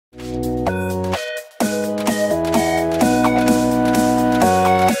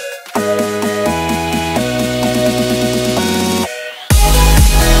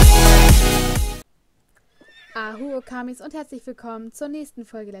Mamis und herzlich willkommen zur nächsten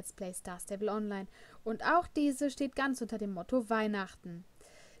Folge Let's Play Star Stable Online. Und auch diese steht ganz unter dem Motto Weihnachten.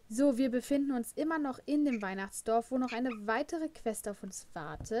 So, wir befinden uns immer noch in dem Weihnachtsdorf, wo noch eine weitere Quest auf uns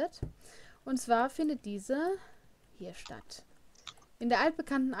wartet. Und zwar findet diese hier statt. In der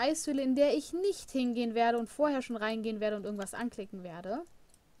altbekannten Eishöhle, in der ich nicht hingehen werde und vorher schon reingehen werde und irgendwas anklicken werde.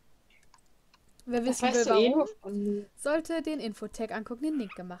 Wer Das wissen will, weißt du eh warum, nur von mir. sollte den Infotag angucken, den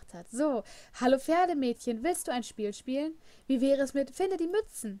Link gemacht hat. So, hallo Pferdemädchen, willst du ein Spiel spielen? Wie wäre es mit Finde die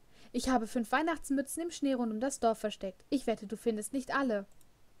Mützen? Ich habe 5 Weihnachtsmützen im Schnee rund um das Dorf versteckt. Ich wette, du findest nicht alle.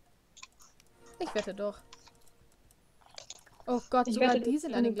 Ich wette doch. Oh Gott, Ich sogar wette, die das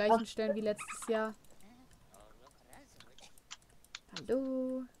sind ist an den eine gleichen Kraft. Stellen wie letztes Jahr.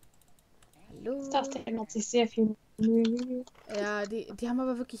 Hallo. Star Hallo. Stable hat sich sehr viel Mühe gegeben. Ja, die haben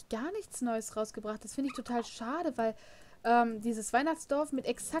aber wirklich gar nichts Neues rausgebracht. Das finde ich total schade, weil dieses Weihnachtsdorf mit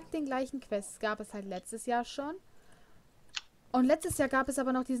exakt den gleichen Quests gab es halt letztes Jahr schon. Und letztes Jahr gab es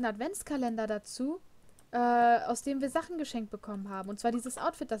aber noch diesen Adventskalender dazu, aus dem wir Sachen geschenkt bekommen haben. Und zwar dieses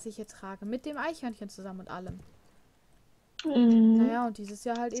Outfit, das ich hier trage, mit dem Eichhörnchen zusammen und allem. Mhm. Naja, und dieses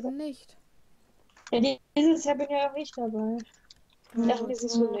Jahr halt eben nicht. Ja, dieses Jahr bin ja auch ich dabei. Na Ich dachte gut. mir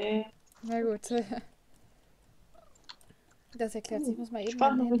so, nee. Na gut. Das erklärt sich. Ich muss mal eben mein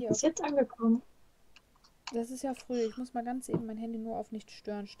Sprachnachricht Handy auf... ist jetzt angekommen. Das ist ja früh. Ich muss mal ganz eben mein Handy nur auf nicht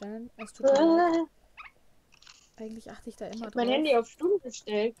stören stellen. Es tut mir leid. Eigentlich achte ich da Ich immer habe mein drauf. Handy auf Stumm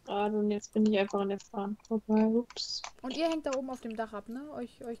gestellt gerade und jetzt bin ich einfach an der Fahne vorbei. Ups. Und ihr hängt da oben auf dem Dach ab, ne?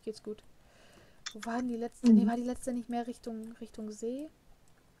 Euch geht's gut. Wo war denn die letzte? Ne, Mhm. war die letzte nicht mehr Richtung See?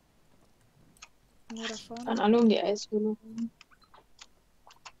 Nur da Dann vorne? alle um die Eishöhle rum.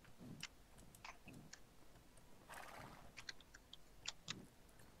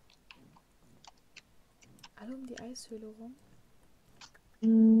 Alle um die Eishöhle rum?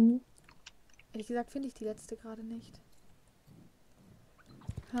 Mhm. Ehrlich gesagt finde ich die letzte gerade nicht.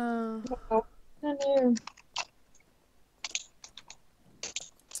 Ha. Wow. Ja, nee.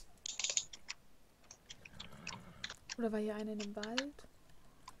 Oder war hier eine in dem Wald?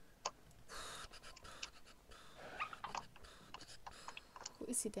 Wo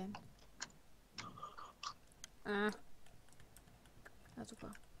ist sie denn? Ah. Na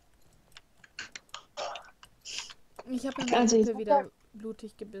super. Ich habe mir meine Also Lippe wieder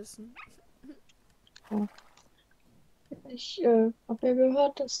blutig gebissen. ich habe ja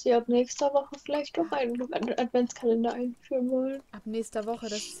gehört, dass die ab nächster Woche vielleicht doch einen Adventskalender einführen wollen. Ab nächster Woche,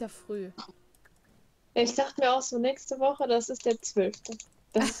 das ist ja früh. Ich dachte mir auch so, nächste Woche, das ist der 12.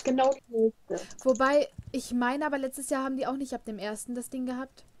 Das ist genau die nächste. Wobei, ich meine aber, letztes Jahr haben die auch nicht ab dem 1. das Ding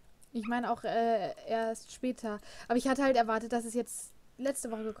gehabt. Ich meine auch erst später. Aber ich hatte halt erwartet, dass es jetzt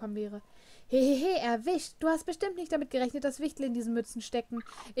letzte Woche gekommen wäre. Hehehe, erwischt. Du hast bestimmt nicht damit gerechnet, dass Wichtel in diesen Mützen stecken.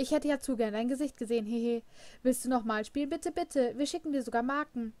 Ich hätte ja zu gern dein Gesicht gesehen. Hehe. Willst du nochmal spielen? Bitte, bitte. Wir schicken dir sogar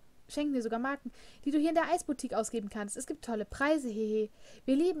Marken. Schenken dir sogar Marken, die du hier in der Eisboutique ausgeben kannst. Es gibt tolle Preise, hehe.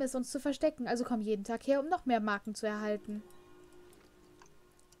 Wir lieben es, uns zu verstecken, also komm jeden Tag her, um noch mehr Marken zu erhalten.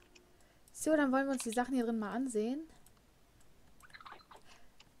 So, dann wollen wir uns die Sachen hier drin mal ansehen.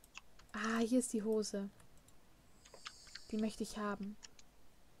 Ah, hier ist die Hose. Die möchte ich haben.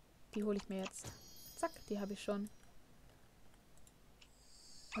 Die hole ich mir jetzt. Zack, die habe ich schon.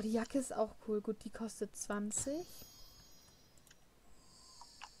 Oh, die Jacke ist auch cool. Gut, die kostet 20.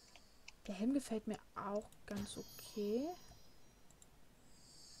 Der Helm gefällt mir auch ganz okay.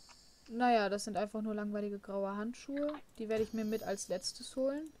 Naja, das sind einfach nur langweilige graue Handschuhe. Die werde ich mir mit als letztes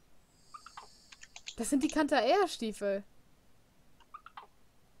holen. Das sind die Kanter-Air-Stiefel.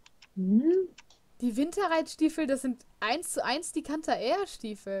 Hm? Die Winterreitstiefel, das sind 1:1 die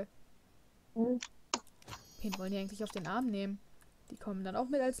Kanter-Air-Stiefel. Hm. Wen wollen die eigentlich auf den Arm nehmen? Die kommen dann auch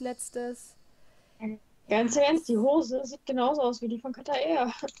mit als letztes. Ganz im Ernst, die Hose sieht genauso aus wie die von Kata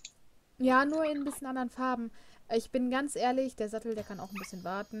Air. Ja, nur in ein bisschen anderen Farben. Ich bin ganz ehrlich, der Sattel, der kann auch ein bisschen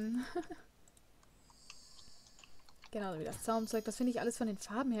warten. Genauso wie das Zaumzeug. Das finde ich alles von den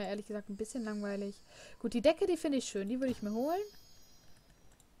Farben her, ehrlich gesagt, ein bisschen langweilig. Gut, die Decke, die finde ich schön. Die würde ich mir holen.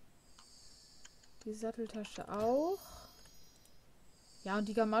 Die Satteltasche auch. Ja, und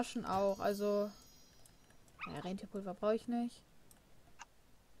die Gamaschen auch. Also, naja, Rentierpulver brauche ich nicht.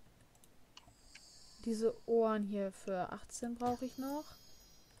 Diese Ohren hier für 18 brauche ich noch.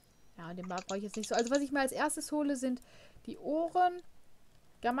 Ja, den Bart brauche ich jetzt nicht so. Also, was ich mir als erstes hole, sind die Ohren,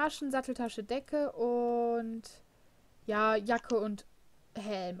 Gamaschen, Satteltasche, Decke und ja, Jacke und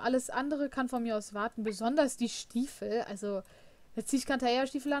Helm. Alles andere kann von mir aus warten, besonders die Stiefel. Also, jetzt ziehe ich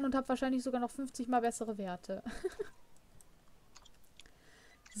Kantaea-Stiefel an und habe wahrscheinlich sogar noch 50 mal bessere Werte.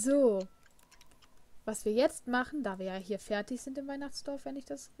 So, was wir jetzt machen, da wir ja hier fertig sind im Weihnachtsdorf, wenn ich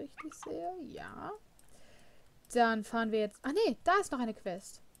das richtig sehe, ja. Dann fahren wir jetzt... Ah nee, da ist noch eine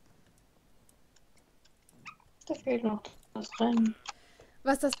Quest. Da fehlt noch das Rennen.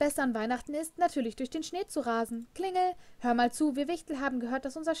 Was das Beste an Weihnachten ist, natürlich durch den Schnee zu rasen. Klingel, hör mal zu, wir Wichtel haben gehört,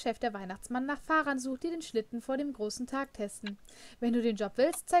 dass unser Chef, der Weihnachtsmann, nach Fahrern sucht, die den Schlitten vor dem großen Tag testen. Wenn du den Job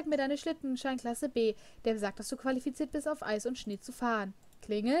willst, zeig mir deine Schlittenscheinklasse B. Der sagt, dass du qualifiziert bist, auf Eis und Schnee zu fahren.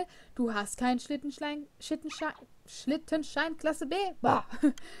 Klingel, du hast keinen Schlittenscheinklasse B? Boah.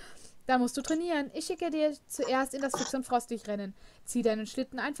 Da musst du trainieren. Ich schicke dir zuerst in das Fix- und Frostdurchrennen. Zieh deinen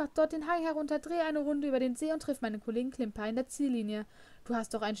Schlitten einfach dort den Hang herunter, dreh eine Runde über den See und triff meinen Kollegen Klimper in der Ziellinie. Du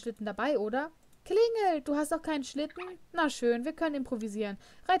hast doch einen Schlitten dabei, oder? Klingel, du hast doch keinen Schlitten? Na schön, wir können improvisieren.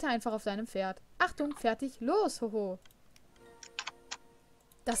 Reite einfach auf deinem Pferd. Achtung, fertig, los, hoho.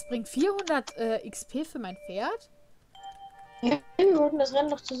 Das bringt 400 XP für mein Pferd? Ja, wir wollten das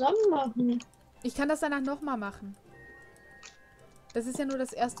Rennen doch zusammen machen. Ich kann das danach nochmal machen. Das ist ja nur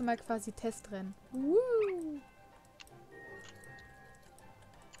das erste Mal quasi Testrennen.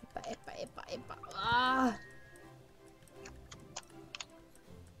 Ah.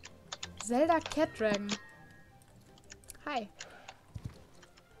 Zelda Cat Dragon. Hi.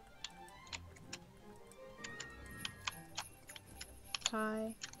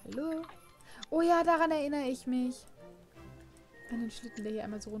 Hi. Hallo. Oh ja, daran erinnere ich mich. An den Schlitten, der hier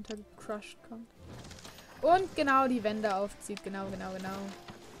einmal so runtergecrushed kommt. Und genau die Wände aufzieht. Genau.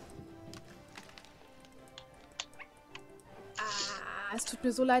 Ah, es tut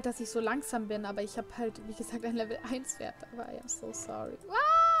mir so leid, dass ich so langsam bin, aber ich habe halt, wie gesagt, ein Level 1 Wert dabei. I'm so sorry.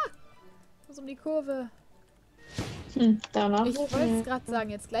 Ah! Ich muss um die Kurve. Danach Ich wollte es gerade sagen,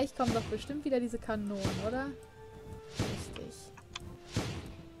 jetzt gleich kommen doch bestimmt wieder diese Kanonen, oder? Richtig.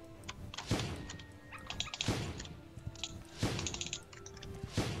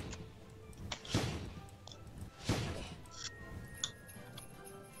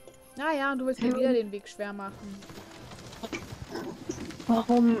 Naja, und du willst mir wieder den Weg schwer machen.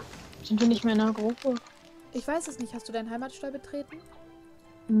 Warum sind wir nicht mehr in der Gruppe? Ich weiß es nicht. Hast du deinen Heimatstall betreten?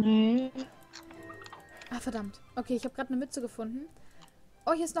 Nee. Ah, verdammt. Okay, ich habe gerade eine Mütze gefunden.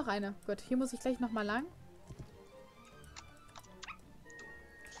 Oh, hier ist noch eine. Gut, hier muss ich gleich nochmal lang.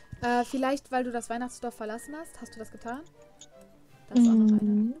 Vielleicht, weil du das Weihnachtsdorf verlassen hast. Hast du das getan? Da ist auch noch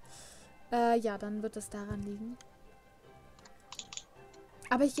eine. Ja, dann wird es daran liegen.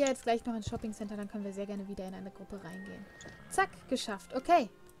 Aber ich gehe jetzt gleich noch ins Shoppingcenter, dann können wir sehr gerne wieder in eine Gruppe reingehen. Zack, geschafft. Okay.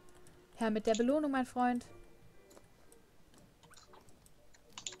 Herr mit der Belohnung, mein Freund.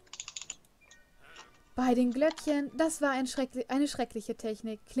 Bei den Glöckchen, das war eine schreckliche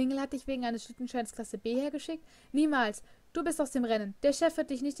Technik. Klingel hat dich wegen eines Schlittenscheins Klasse B hergeschickt? Niemals. Du bist aus dem Rennen. Der Chef wird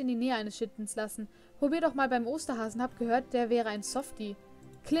dich nicht in die Nähe eines Schlittens lassen. Probier doch mal beim Osterhasen. Hab gehört, der wäre ein Softie.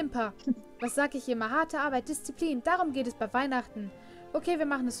 Klimper. Was sag ich immer? Harte Arbeit, Disziplin. Darum geht es bei Weihnachten. Okay, wir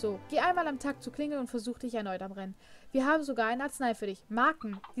machen es so. Geh einmal am Tag zu Klingel und versuch dich erneut am Rennen. Wir haben sogar ein Arznei für dich.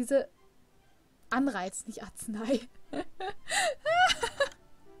 Marken. Diese Anreiz, nicht Arznei.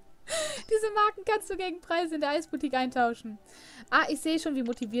 Diese Marken kannst du gegen Preise in der Eisboutique eintauschen. Ah, ich sehe schon, wie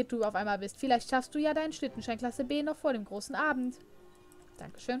motiviert du auf einmal bist. Vielleicht schaffst du ja deinen Schlittenschein Klasse B noch vor dem großen Abend.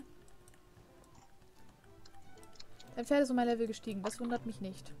 Dankeschön. Dein Pferd ist um ein Level gestiegen. Das wundert mich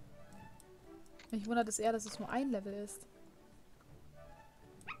nicht. Mich wundert es eher, dass es nur ein Level ist.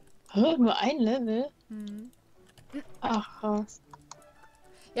 Nur ein Level? Mhm. Ach, krass.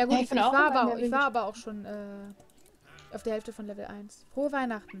 Ja gut, Ja, ich war aber auch schon auf der Hälfte von Level 1. Frohe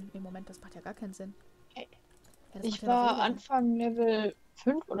Weihnachten. Nee, Moment, das macht ja gar keinen Sinn. Ja, das Ich macht ja noch war weniger Sinn. Anfang Level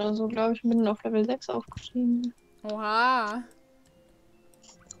 5 oder so, glaube ich, bin auf Level 6 aufgestiegen. Oha.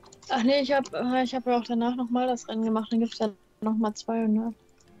 Ach nee, ich hab ja auch danach nochmal das Rennen gemacht, dann gibt es ja nochmal 200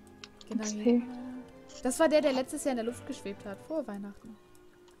 Genau. XP. Das war der letztes Jahr in der Luft geschwebt hat. Frohe Weihnachten.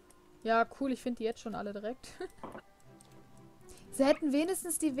 Ja, cool, ich finde die jetzt schon alle direkt. Sie hätten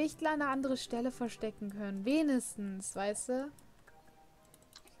wenigstens die Wichtler an eine andere Stelle verstecken können. Wenigstens, weißt du?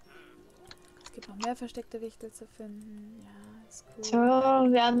 Es gibt noch mehr versteckte Wichtel zu finden. Ja, ist cool.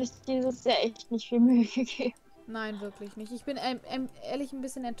 Tja, wir haben sich dieses Jahr echt nicht viel Mühe gegeben. Nein, wirklich nicht. Ich bin ehrlich ein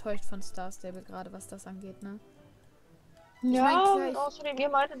bisschen enttäuscht von Star Stable, gerade was das angeht, ne? Ja, mein, und außerdem, ihr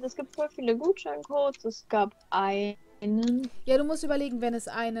meintet, es gibt voll viele Gutscheincodes. Es gab einen. Ja, du musst überlegen, wenn es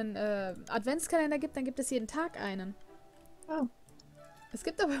einen Adventskalender gibt, dann gibt es jeden Tag einen. Oh. Es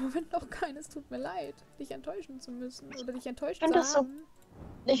gibt aber im Moment noch keinen. Es tut mir leid, dich enttäuschen zu müssen oder dich enttäuscht Ich zu finde das haben.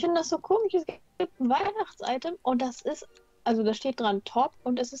 Ich finde das so komisch. Es gibt ein Weihnachtsitem und das ist, also da steht dran Top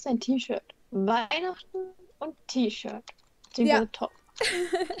und es ist ein T-Shirt. Weihnachten und T-Shirt. Ja. Top.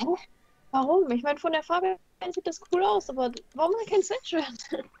 Warum? Ich meine, von der Farbe her sieht das cool aus, aber warum kein Sweatshirt?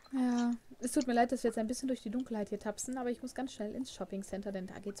 Ja, Es tut mir leid, dass wir jetzt ein bisschen durch die Dunkelheit hier tapsen, aber ich muss ganz schnell ins Shoppingcenter, denn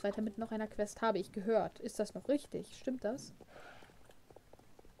da geht's weiter mit noch einer Quest, habe ich gehört. Ist das noch richtig? Stimmt das?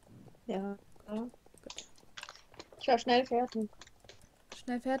 Ja. Gut. Ich war schnell fertig.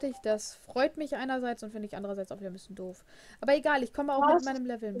 Schnell fertig, das freut mich einerseits und finde ich andererseits auch wieder ein bisschen doof. Aber egal, ich komme auch mit Was? meinem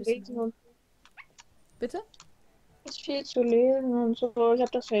Level ein bisschen Lesen hoch. und Bitte? ist viel zu lesen und so. Ich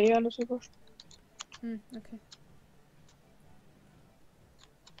habe das ja eh alles übersprungen. Okay.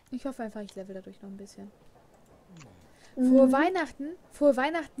 Ich hoffe einfach, ich level dadurch noch ein bisschen. Frohe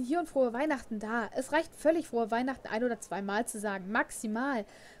Weihnachten hier und frohe Weihnachten da. Es reicht völlig, frohe Weihnachten ein- oder zweimal zu sagen. Maximal.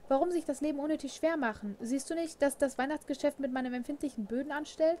 Warum sich das Leben unnötig schwer machen? Siehst du nicht, dass das Weihnachtsgeschäft mit meinem empfindlichen Böden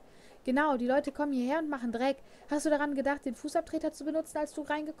anstellt? Genau, die Leute kommen hierher und machen Dreck. Hast du daran gedacht, den Fußabtreter zu benutzen, als du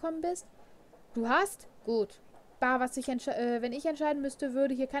reingekommen bist? Du hast? Gut. Bah, wenn ich entscheiden müsste,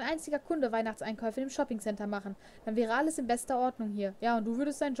 würde hier kein einziger Kunde Weihnachtseinkäufe im Shoppingcenter machen. Dann wäre alles in bester Ordnung hier. Ja, und du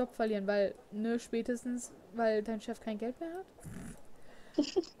würdest deinen Job verlieren, weil, ne, spätestens, weil dein Chef kein Geld mehr hat?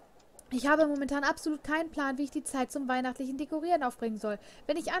 Ich habe momentan absolut keinen Plan, wie ich die Zeit zum weihnachtlichen Dekorieren aufbringen soll,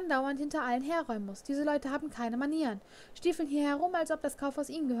 wenn ich andauernd hinter allen herräumen muss. Diese Leute haben keine Manieren. Stiefeln hier herum, als ob das Kaufhaus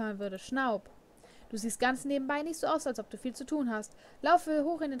ihnen gehören würde. Schnaub. Du siehst ganz nebenbei nicht so aus, als ob du viel zu tun hast. Laufe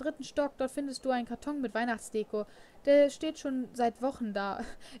hoch in den 3. Stock, dort findest du einen Karton mit Weihnachtsdeko. Der steht schon seit Wochen da.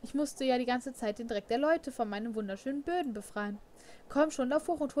 Ich musste ja die ganze Zeit den Dreck der Leute von meinen wunderschönen Böden befreien. Komm schon, lauf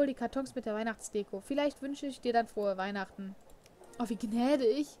hoch und hol die Kartons mit der Weihnachtsdeko. Vielleicht wünsche ich dir dann frohe Weihnachten. Oh, wie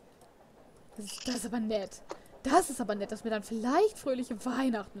gnädig. Das ist aber nett. Das ist aber nett, dass du mir dann vielleicht fröhliche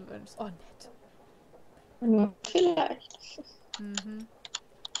Weihnachten wünschst. Oh, nett. Ja, vielleicht. Mhm.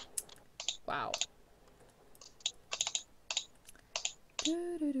 Wow.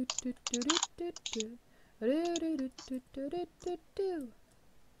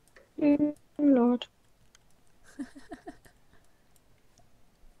 Lord.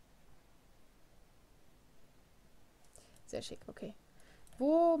 Sehr schick, okay.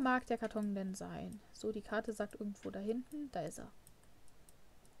 Wo mag der Karton denn sein? So, die Karte sagt irgendwo da hinten. Da ist er.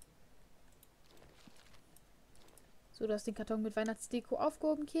 So, du hast den Karton mit Weihnachtsdeko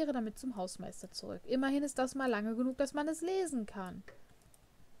aufgehoben, kehre damit zum Hausmeister zurück. Immerhin ist das mal lange genug, dass man es lesen kann.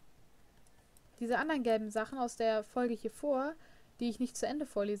 Diese anderen gelben Sachen aus der Folge hier vor, die ich nicht zu Ende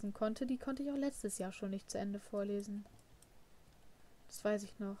vorlesen konnte, die konnte ich auch letztes Jahr schon nicht zu Ende vorlesen. Das weiß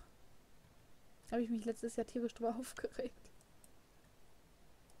ich noch. Habe ich mich letztes Jahr tierisch drüber aufgeregt.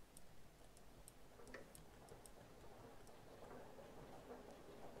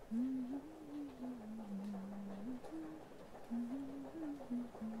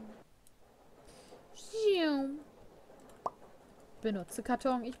 Benutze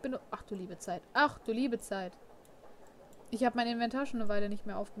Karton. Ach du liebe Zeit. Ach du liebe Zeit. Ich habe mein Inventar schon eine Weile nicht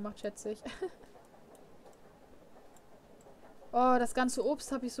mehr aufgemacht, schätze ich. Oh, das ganze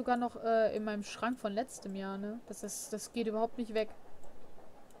Obst habe ich sogar noch in meinem Schrank von letztem Jahr, ne? Das geht überhaupt nicht weg.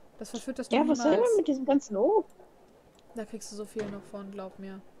 Das verschüttest du Ja, was soll niemals. man mit diesem ganzen Obst? Da kriegst du so viel noch von, glaub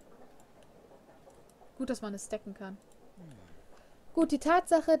mir. Gut, dass man es stacken kann. Gut, die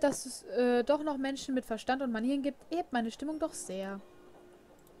Tatsache, dass es doch noch Menschen mit Verstand und Manieren gibt, hebt meine Stimmung doch sehr.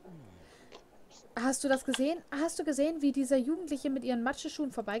 Hast du das gesehen? Hast du gesehen, wie dieser Jugendliche mit ihren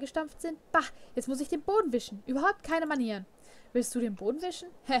Matscheschuhen vorbeigestampft sind? Bah, jetzt muss ich den Boden wischen. Überhaupt keine Manieren. Willst du den Boden wischen?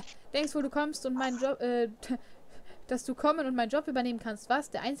 Hä, denkst wohl, du kommst und meinen Job, dass du kommen und meinen Job übernehmen kannst, was?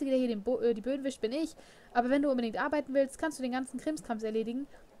 Der Einzige, der hier die Böden wischt, bin ich. Aber wenn du unbedingt arbeiten willst, kannst du den ganzen Krimskrams erledigen.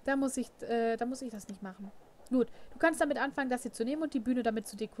 Da muss ich das nicht machen. Gut, du kannst damit anfangen, das hier zu nehmen und die Bühne damit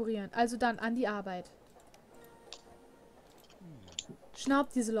zu dekorieren. Also dann an die Arbeit.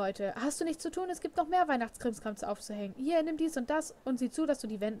 Schnaubt diese Leute. Hast du nichts zu tun? Es gibt noch mehr Weihnachtskrimskrams aufzuhängen. Hier, nimm dies und das und sieh zu, dass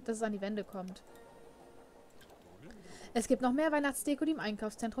es an die Wände kommt. Es gibt noch mehr Weihnachtsdeko, die im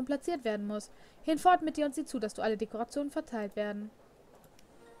Einkaufszentrum platziert werden muss. Hinfort mit dir und sieh zu, dass alle Dekorationen verteilt werden.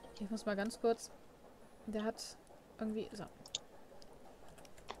 Ich muss mal ganz kurz... Der hat irgendwie... So.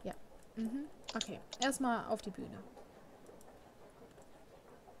 Ja. Okay. Erstmal auf die Bühne.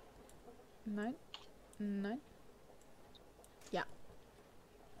 Nein. Nein. Ja.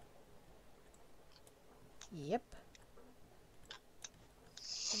 Yep.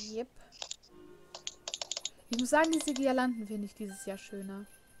 Yep. Ich muss sagen, diese Girlanden finde ich dieses Jahr schöner.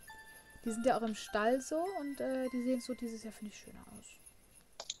 Die sind ja auch im Stall so und die sehen so dieses Jahr, finde ich, schöner aus.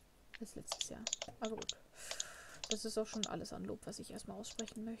 Als letztes Jahr. Aber gut. Das ist auch schon alles an Lob, was ich erstmal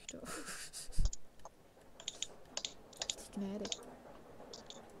aussprechen möchte. Richtig gnädig.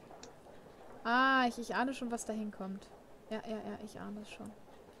 Ah, ich ahne schon, was da hinkommt. Ja, ich ahne es schon.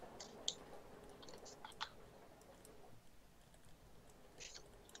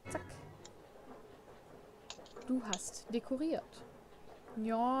 Zack. Du hast dekoriert.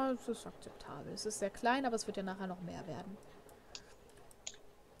 Ja, es ist akzeptabel. Es ist sehr klein, aber es wird ja nachher noch mehr werden.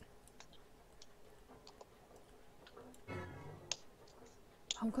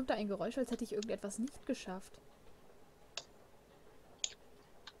 Warum kommt da ein Geräusch, als hätte ich irgendetwas nicht geschafft?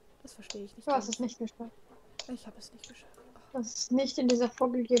 Das verstehe ich nicht Du hast ganz. es nicht geschafft. Ich habe es nicht geschafft. Du hast es nicht in dieser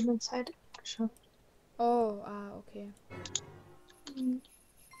vorgegebenen Zeit geschafft. Oh, okay. Mhm.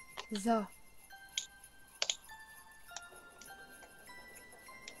 So.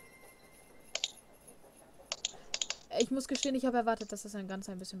 Ich muss gestehen, ich habe erwartet, dass das ein ganz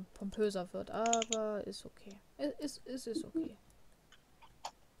ein bisschen pompöser wird, aber ist okay. Ist okay.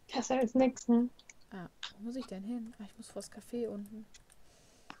 Besser als nix, ne? Wo muss ich denn hin? Ich muss vors Café unten.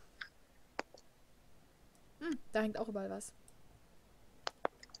 Da hängt auch überall was.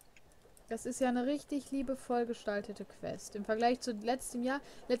 Das ist ja eine richtig liebevoll gestaltete Quest. Im Vergleich zu letztem Jahr.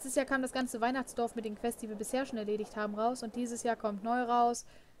 Letztes Jahr kam das ganze Weihnachtsdorf mit den Quests, die wir bisher schon erledigt haben, raus. Und dieses Jahr kommt neu raus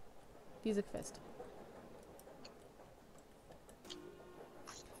diese Quest.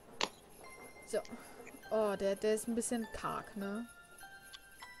 So. Oh, der ist ein bisschen karg, ne?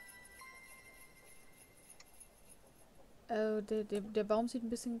 Der Baum sieht ein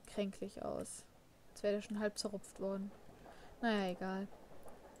bisschen kränklich aus. Als wäre der schon halb zerrupft worden. Naja, egal.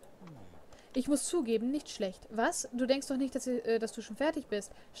 Ich muss zugeben, nicht schlecht. Was? Du denkst doch nicht, dass du schon fertig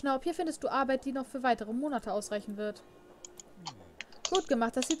bist. Schnaub, hier findest du Arbeit, die noch für weitere Monate ausreichen wird. Gut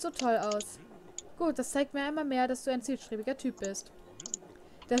gemacht, das sieht so toll aus. Gut, das zeigt mir einmal mehr, dass du ein zielstrebiger Typ bist.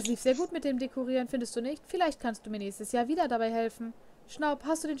 Das lief sehr gut mit dem Dekorieren, findest du nicht? Vielleicht kannst du mir nächstes Jahr wieder dabei helfen. Schnaub,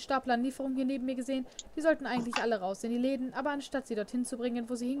 hast du den Stapel an Lieferungen hier neben mir gesehen? Die sollten eigentlich alle raus in die Läden, aber anstatt sie dorthin zu bringen,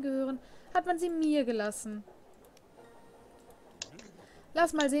 wo sie hingehören, hat man sie mir gelassen.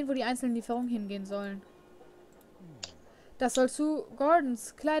 Lass mal sehen, wo die einzelnen Lieferungen hingehen sollen. Das soll zu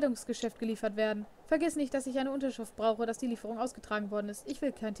Gordons Kleidungsgeschäft geliefert werden. Vergiss nicht, dass ich eine Unterschrift brauche, dass die Lieferung ausgetragen worden ist. Ich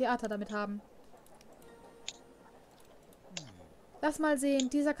will kein Theater damit haben. Lass mal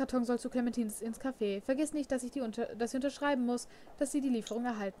sehen, dieser Karton soll zu Clementines ins Café. Vergiss nicht, dass sie unterschreiben muss, dass sie die Lieferung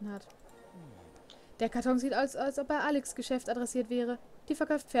erhalten hat. Der Karton sieht aus, als ob er Alex' Geschäft adressiert wäre. Die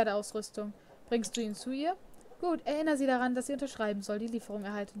verkauft Pferdeausrüstung. Bringst du ihn zu ihr? Gut, erinnere sie daran, dass sie unterschreiben soll, die Lieferung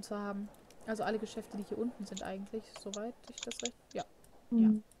erhalten zu haben. Also alle Geschäfte, die hier unten sind eigentlich, soweit ich das recht... Ja. Ja.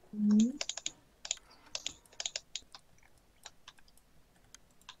 Mhm.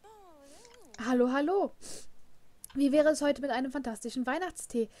 Hallo, hallo. Wie wäre es heute mit einem fantastischen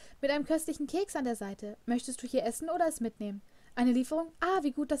Weihnachtstee? Mit einem köstlichen Keks an der Seite. Möchtest du hier essen oder es mitnehmen? Eine Lieferung? Ah,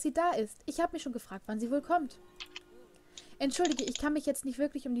 wie gut, dass sie da ist. Ich habe mich schon gefragt, wann sie wohl kommt. Entschuldige, ich kann mich jetzt nicht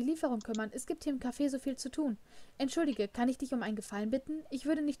wirklich um die Lieferung kümmern. Es gibt hier im Café so viel zu tun. Entschuldige, kann ich dich um einen Gefallen bitten? Ich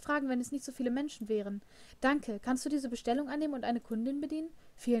würde nicht fragen, wenn es nicht so viele Menschen wären. Danke. Kannst du diese Bestellung annehmen und eine Kundin bedienen?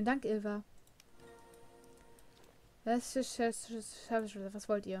 Vielen Dank, Ilva. Was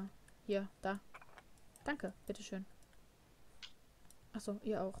wollt ihr? Hier, da. Danke, bitteschön. Achso,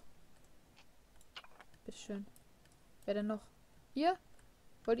 ihr auch. Bitteschön. Wer denn noch? Ihr?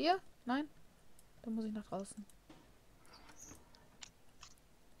 Wollt ihr? Nein? Dann muss ich nach draußen.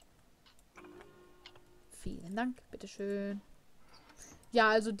 Vielen Dank, bitteschön.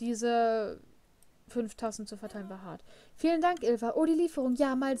 Ja, also diese 5 Tassen zu verteilen war hart. Vielen Dank, Ilva. Oh, die Lieferung.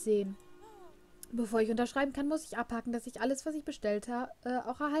 Ja, mal sehen. Bevor ich unterschreiben kann, muss ich abhaken, dass ich alles, was ich bestellt habe,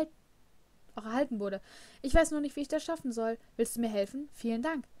 auch erhalten wurde. Ich weiß nur nicht, wie ich das schaffen soll. Willst du mir helfen? Vielen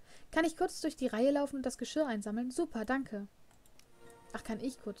Dank. Kann ich kurz durch die Reihe laufen und das Geschirr einsammeln? Super, danke. Ach, kann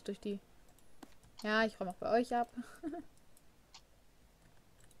ich kurz durch die... Ja, ich räume auch bei euch ab.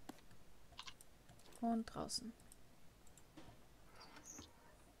 Und draußen.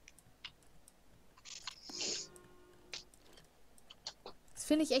 Das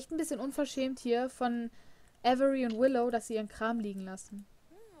finde ich echt ein bisschen unverschämt hier von Avery und Willow, dass sie ihren Kram liegen lassen.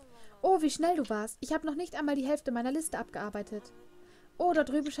 Oh, wie schnell du warst. Ich habe noch nicht einmal die Hälfte meiner Liste abgearbeitet. Oh, da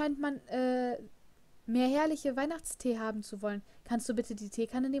drüben scheint man mehr herrliche Weihnachtstee haben zu wollen. Kannst du bitte die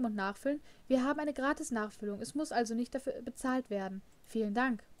Teekanne nehmen und nachfüllen? Wir haben eine gratis Nachfüllung. Es muss also nicht dafür bezahlt werden. Vielen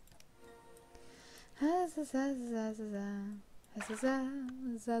Dank. Du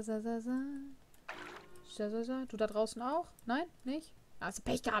da draußen auch? Nein? Nicht? Hast du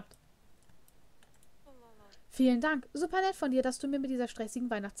Pech gehabt? Vielen Dank. Super nett von dir, dass du mir mit dieser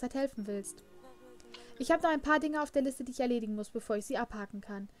stressigen Weihnachtszeit helfen willst. Ich habe noch ein paar Dinge auf der Liste, die ich erledigen muss, bevor ich sie abhaken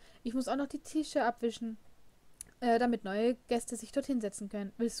kann. Ich muss auch noch die Tische abwischen, damit neue Gäste sich dort hinsetzen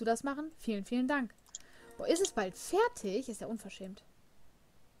können. Willst du das machen? Vielen, vielen Dank. Boah, ist es bald fertig? Ist ja unverschämt.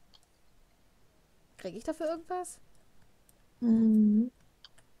 Kriege ich dafür irgendwas? Mhm.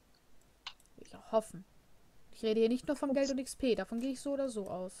 Will ich auch hoffen. Ich rede hier nicht nur vom Geld und XP, davon gehe ich so oder so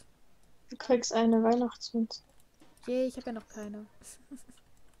aus. Du kriegst eine Weihnachtsmünze. Yay, ich habe ja noch keine.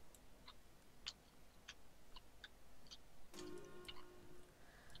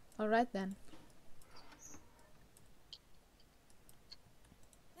 Alright then.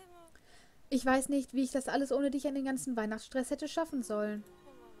 Ich weiß nicht, wie ich das alles ohne dich an den ganzen Weihnachtsstress hätte schaffen sollen.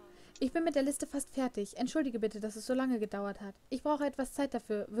 Ich bin mit der Liste fast fertig. Entschuldige bitte, dass es so lange gedauert hat. Ich brauche etwas Zeit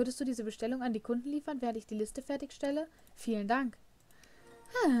dafür. Würdest du diese Bestellung an die Kunden liefern, während ich die Liste fertigstelle? Vielen Dank.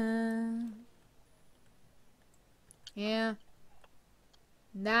 Ja.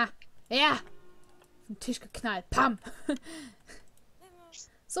 Na. Ja. Auf den Tisch geknallt. Pam.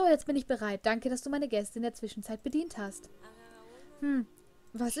 So, jetzt bin ich bereit. Danke, dass du meine Gäste in der Zwischenzeit bedient hast.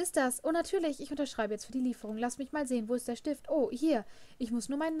 Was ist das? Oh, natürlich. Ich unterschreibe jetzt für die Lieferung. Lass mich mal sehen. Wo ist der Stift? Oh, hier. Ich muss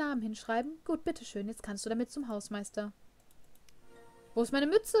nur meinen Namen hinschreiben. Gut, bitteschön. Jetzt kannst du damit zum Hausmeister. Wo ist meine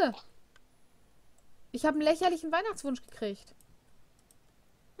Mütze? Ich habe einen lächerlichen Weihnachtswunsch gekriegt.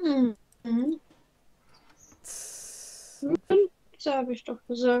 Mhm. Das habe ich doch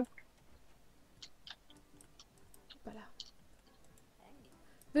gesagt.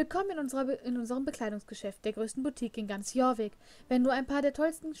 Willkommen in unserem Bekleidungsgeschäft, der größten Boutique in ganz Jorvik. Wenn du ein paar der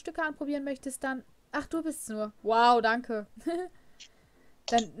tollsten Stücke anprobieren möchtest, dann... Ach, du bist's nur. Wow, danke.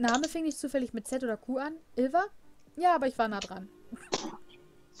 Dein Name fing nicht zufällig mit Z oder Q an? Ilva? Ja, aber ich war nah dran.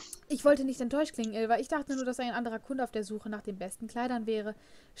 Ich wollte nicht enttäuscht klingen, Ilva. Ich dachte nur, dass ein anderer Kunde auf der Suche nach den besten Kleidern wäre.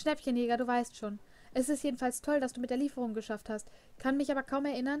 Schnäppchenjäger, du weißt schon. Es ist jedenfalls toll, dass du mit der Lieferung geschafft hast. Kann mich aber kaum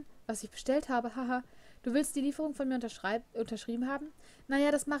erinnern, was ich bestellt habe. Haha. Du willst die Lieferung von mir unterschrieben haben? Naja,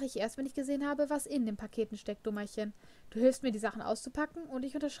 das mache ich erst, wenn ich gesehen habe, was in den Paketen steckt, Dummerchen. Du hilfst mir, die Sachen auszupacken und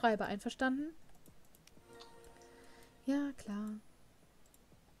ich unterschreibe. Einverstanden? Ja, klar.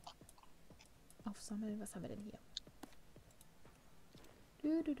 Aufsammeln. Was haben wir denn hier?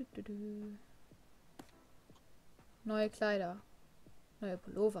 Neue Kleider. Neue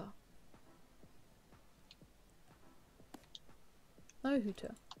Pullover. Neue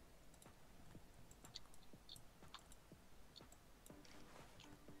Hüte.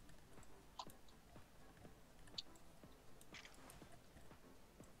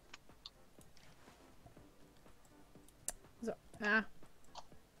 So,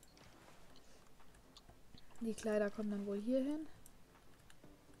 die Kleider kommen dann wohl hier hin.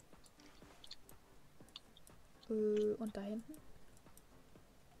 Und da hinten.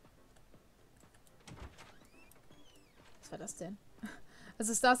 Was war das denn?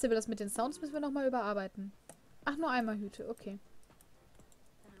 Also Star Stable, das mit den Sounds müssen wir nochmal überarbeiten. Ach, nur einmal Hüte, okay.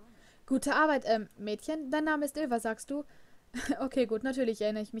 Gute Arbeit, Mädchen. Dein Name ist Ilva, sagst du? Okay, gut, natürlich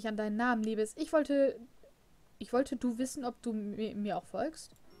erinnere ich mich an deinen Namen, Liebes. Ich wollte du wissen, ob du mir auch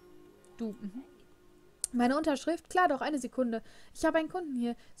folgst. Du, Meine Unterschrift? Klar doch, eine Sekunde. Ich habe einen Kunden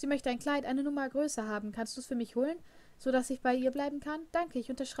hier. Sie möchte ein Kleid eine Nummer größer haben. Kannst du es für mich holen? Sodass ich bei ihr bleiben kann? Danke, ich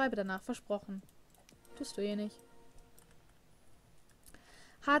unterschreibe danach. Versprochen. Tust du eh nicht.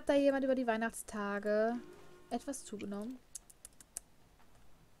 Hat da jemand über die Weihnachtstage etwas zugenommen?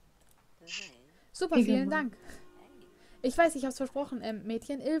 Super, vielen Dank. Ich weiß, ich hab's versprochen,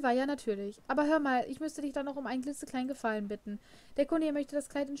 Mädchen. Ilva, ja natürlich. Aber hör mal, ich müsste dich dann noch um einen klitzekleinen Gefallen bitten. Der Kunde hier möchte das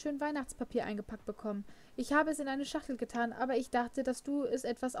Kleid in schön Weihnachtspapier eingepackt bekommen. Ich habe es in eine Schachtel getan, aber ich dachte, dass du es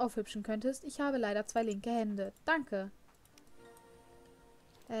etwas aufhübschen könntest. Ich habe leider 2 linke Hände. Danke.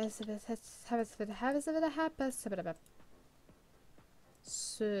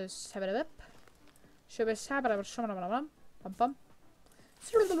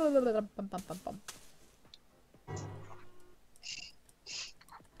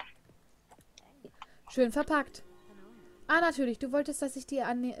 Schön verpackt. Ah, natürlich. Du wolltest, dass ich dir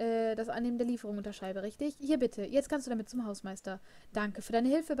das Annehmen der Lieferung unterschreibe, richtig? Hier bitte. Jetzt kannst du damit zum Hausmeister. Danke für deine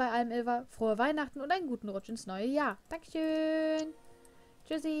Hilfe bei allem, Ilva. Frohe Weihnachten und einen guten Rutsch ins neue Jahr. Dankeschön.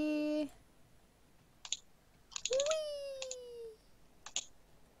 Tschüssi. Hui.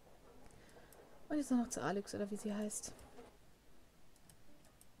 Und jetzt noch zu Alex, oder wie sie heißt.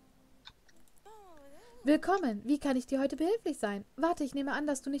 Willkommen. Wie kann ich dir heute behilflich sein? Warte, ich nehme an,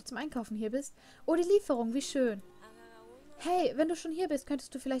 dass du nicht zum Einkaufen hier bist. Oh, die Lieferung, wie schön. Hey, wenn du schon hier bist,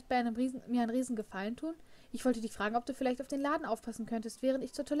 könntest du vielleicht mir einen riesen Gefallen tun? Ich wollte dich fragen, ob du vielleicht auf den Laden aufpassen könntest, während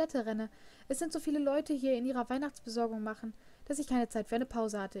ich zur Toilette renne. Es sind so viele Leute hier in ihrer Weihnachtsbesorgung machen, dass ich keine Zeit für eine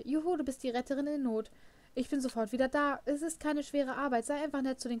Pause hatte. Juhu, du bist die Retterin in Not. Ich bin sofort wieder da. Es ist keine schwere Arbeit. Sei einfach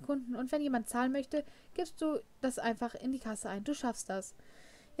nett zu den Kunden und wenn jemand zahlen möchte, gibst du das einfach in die Kasse ein. Du schaffst das.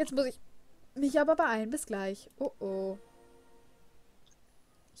 Jetzt muss ich mich aber beeilen. Bis gleich. Oh oh.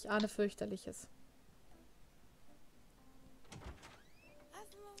 Ich ahne fürchterliches.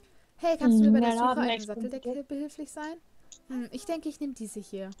 Hey, kannst du mir bei der Suche einen Satteldeckel behilflich sein? Ich denke, ich nehme diese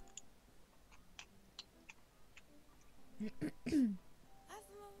hier.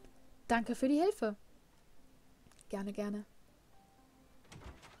 Danke für die Hilfe. Gerne, gerne.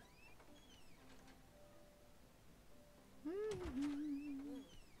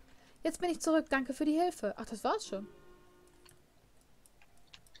 Jetzt bin ich zurück. Danke für die Hilfe. Ach, das war's schon.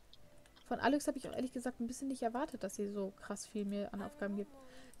 Von Alex habe ich auch ehrlich gesagt ein bisschen nicht erwartet, dass sie so krass viel mir an Aufgaben gibt.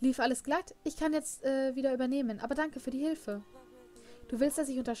 Lief alles glatt? Ich kann jetzt wieder übernehmen, aber danke für die Hilfe. Du willst, dass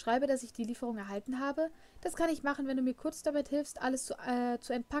ich unterschreibe, dass ich die Lieferung erhalten habe? Das kann ich machen, wenn du mir kurz damit hilfst, alles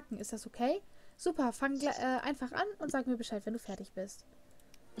zu entpacken. Ist das okay? Super, fang einfach an und sag mir Bescheid, wenn du fertig bist.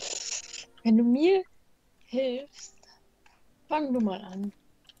 Wenn du mir hilfst, fang du mal an.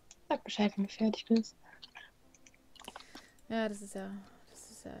 Sag Bescheid, wenn du fertig bist. Ja, das ist ja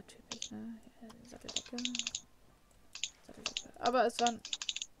typisch, ne? Satteldecke. Satteldecke. Aber es waren...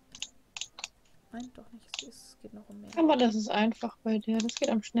 Nein, doch nicht. Es geht noch um mehr. Aber das ist einfach bei dir. Das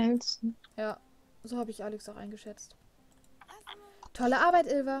geht am schnellsten. Ja, so habe ich Alex auch eingeschätzt. Tolle Arbeit,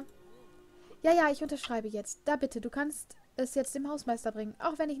 Ilva. Ja, ich unterschreibe jetzt. Da bitte, du kannst es jetzt dem Hausmeister bringen.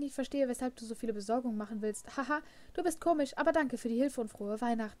 Auch wenn ich nicht verstehe, weshalb du so viele Besorgungen machen willst. Haha, du bist komisch, aber danke für die Hilfe und frohe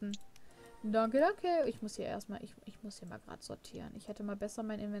Weihnachten. Danke, danke. Ich muss hier erstmal, ich muss hier mal gerade sortieren. Ich hätte mal besser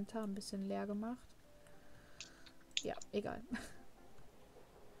mein Inventar ein bisschen leer gemacht. Ja, egal.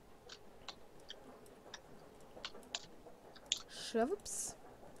 Schwupps.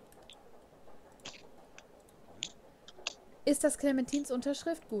 Ist das Clementins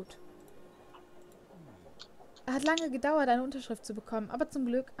Unterschrift? Gut. Hat lange gedauert, eine Unterschrift zu bekommen, aber zum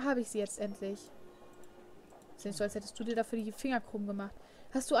Glück habe ich sie jetzt endlich. Ist nicht so, als hättest du dir dafür die Finger krumm gemacht.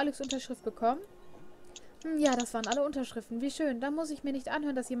 Hast du Alex' Unterschrift bekommen? Ja, das waren alle Unterschriften. Wie schön. Dann muss ich mir nicht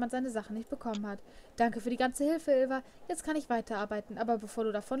anhören, dass jemand seine Sachen nicht bekommen hat. Danke für die ganze Hilfe, Ilva. Jetzt kann ich weiterarbeiten. Aber bevor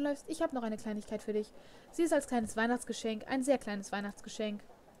du davonläufst, ich habe noch eine Kleinigkeit für dich. Sie ist als kleines Weihnachtsgeschenk. Ein sehr kleines Weihnachtsgeschenk.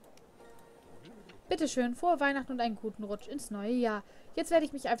 Bitteschön, frohe Weihnachten und einen guten Rutsch ins neue Jahr. Jetzt werde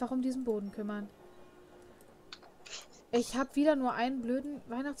ich mich einfach um diesen Boden kümmern. Ich habe wieder nur einen blöden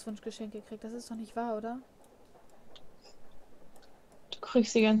Weihnachtswunschgeschenk gekriegt. Das ist doch nicht wahr, oder? Du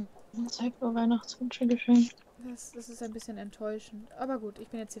kriegst die ganze Zeit nur Weihnachtswünsche geschenkt. Das ist ein bisschen enttäuschend. Aber gut, ich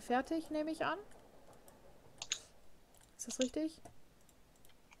bin jetzt hier fertig, nehme ich an. Ist das richtig?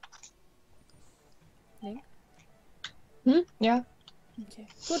 Nee. Ja. Okay.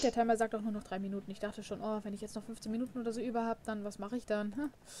 Gut, der Timer sagt auch nur noch 3 Minuten. Ich dachte schon, oh, wenn ich jetzt noch 15 Minuten oder so über habe, dann was mache ich dann?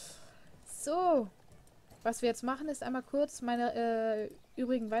 Hm. So. Was wir jetzt machen, ist einmal kurz meine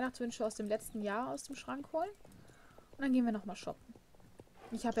übrigen Weihnachtswünsche aus dem letzten Jahr aus dem Schrank holen. Und dann gehen wir nochmal shoppen.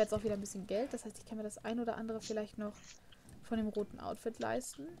 Ich habe jetzt auch wieder ein bisschen Geld. Das heißt, ich kann mir das ein oder andere vielleicht noch von dem roten Outfit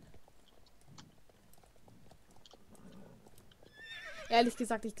leisten. Ehrlich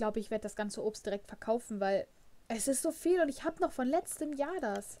gesagt, ich glaube, ich werde das ganze Obst direkt verkaufen, weil es ist so viel und ich habe noch von letztem Jahr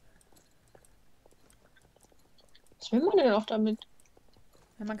das. Was will man denn auch damit?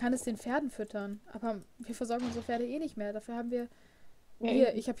 Ja, man kann es den Pferden füttern, aber wir versorgen unsere Pferde eh nicht mehr. Dafür haben wir... Ja,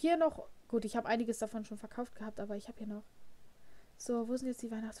 Hier, ich habe hier noch... Gut, ich habe einiges davon schon verkauft gehabt, aber ich habe hier noch... So, wo sind jetzt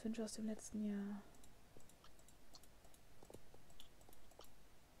die Weihnachtswünsche aus dem letzten Jahr?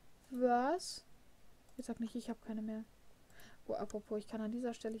 Was? Jetzt sag nicht, ich habe keine mehr. Oh, apropos, ich kann an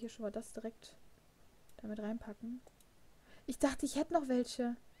dieser Stelle hier schon mal das direkt damit reinpacken. Ich dachte, ich hätte noch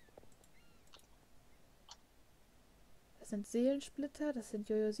welche. Das sind Seelensplitter, das sind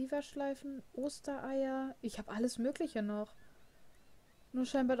Jojo-Siva-Schleifen, Ostereier. Ich habe alles Mögliche noch. Nur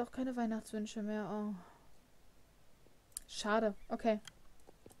scheinbar doch keine Weihnachtswünsche mehr. Oh. Schade. Okay.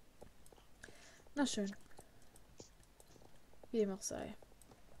 Na schön. Wie dem auch sei.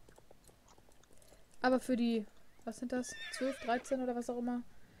 Aber für die, was sind das? 12, 13 oder was auch immer?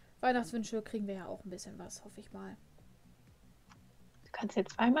 Weihnachtswünsche kriegen wir ja auch ein bisschen was, hoffe ich mal. du kannst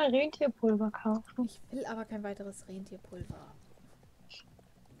jetzt einmal Rentierpulver kaufen. Ich will aber kein weiteres Rentierpulver.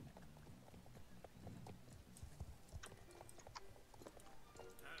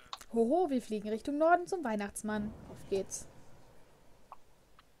 Hoho, wir fliegen Richtung Norden zum Weihnachtsmann. Auf geht's.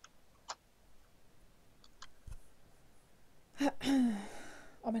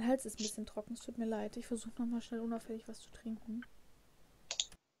 Oh, mein Hals ist ein bisschen trocken. Es tut mir leid. Ich versuche nochmal schnell unauffällig was zu trinken.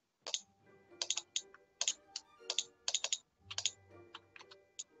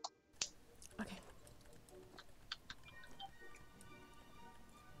 Okay.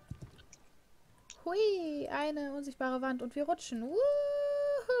 Hui, eine unsichtbare Wand und wir rutschen.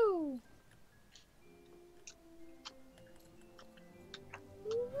 Woohoo!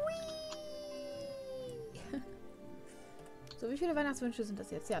 So, wie viele Weihnachtswünsche sind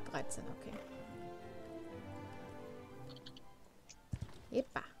das jetzt? Ja, 13, okay.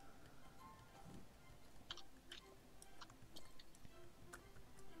 Jeppa.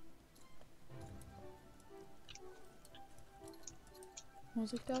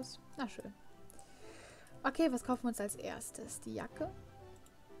 Muss ich das? Na schön. Okay, was kaufen wir uns als erstes? Die Jacke?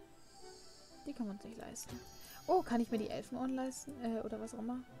 Die können wir uns nicht leisten. Oh, kann ich mir die Elfenohren leisten? Oder was auch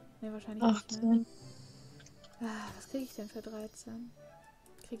immer? Ne, wahrscheinlich nicht, ne? 18. Was kriege ich denn für 13?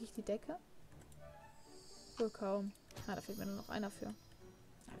 Kriege ich die Decke? Wohl kaum. Da fehlt mir nur noch einer für. Ja,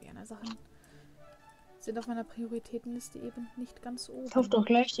 die anderen Sachen sind auf meiner Prioritätenliste eben nicht ganz oben. Kauf doch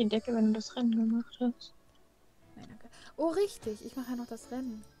gleich die Decke, wenn du das Rennen gemacht hast. Nein, danke. Oh, richtig. Ich mache ja noch das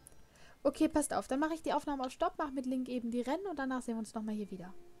Rennen. Okay, passt auf. Dann mache ich die Aufnahme auf Stopp, mache mit Link eben die Rennen und danach sehen wir uns nochmal hier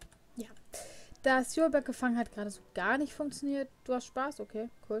wieder. Ja. Das Jolberg gefangen hat gerade so gar nicht funktioniert. Du hast Spaß?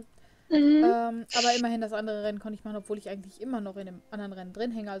 Okay, cool. Aber immerhin das andere Rennen konnte ich machen, obwohl ich eigentlich immer noch in dem anderen Rennen drin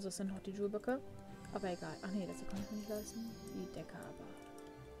hänge. Also es sind noch die Jewelböcke. Aber egal. Ach nee, das hier kann ich mir nicht leisten. Die Decke aber.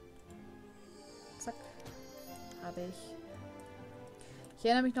 Zack. Habe ich. Ich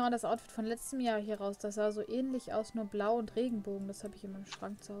erinnere mich noch an das Outfit von letztem Jahr hier raus. Das sah so ähnlich aus, nur blau und Regenbogen. Das habe ich in meinem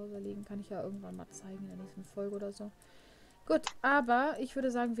Schrank zu Hause liegen. Kann ich ja irgendwann mal zeigen in der nächsten Folge oder so. Gut, aber ich würde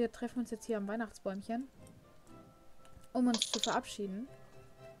sagen, wir treffen uns jetzt hier am Weihnachtsbäumchen, um uns zu verabschieden.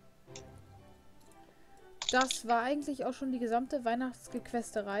 Das war eigentlich auch schon die gesamte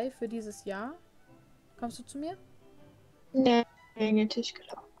Weihnachtsgequesterei für dieses Jahr. Kommst du zu mir? Nee, in den Tisch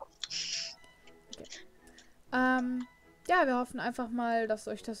gelaufen. Okay. Ja, wir hoffen einfach mal, dass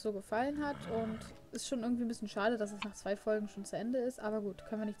euch das so gefallen hat. Und ist schon irgendwie ein bisschen schade, dass es nach 2 Folgen schon zu Ende ist. Aber gut,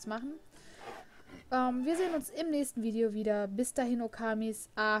 können wir nichts machen. Wir sehen uns im nächsten Video wieder. Bis dahin, Okamis,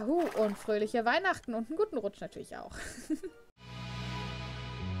 Ahu und fröhliche Weihnachten und einen guten Rutsch natürlich auch.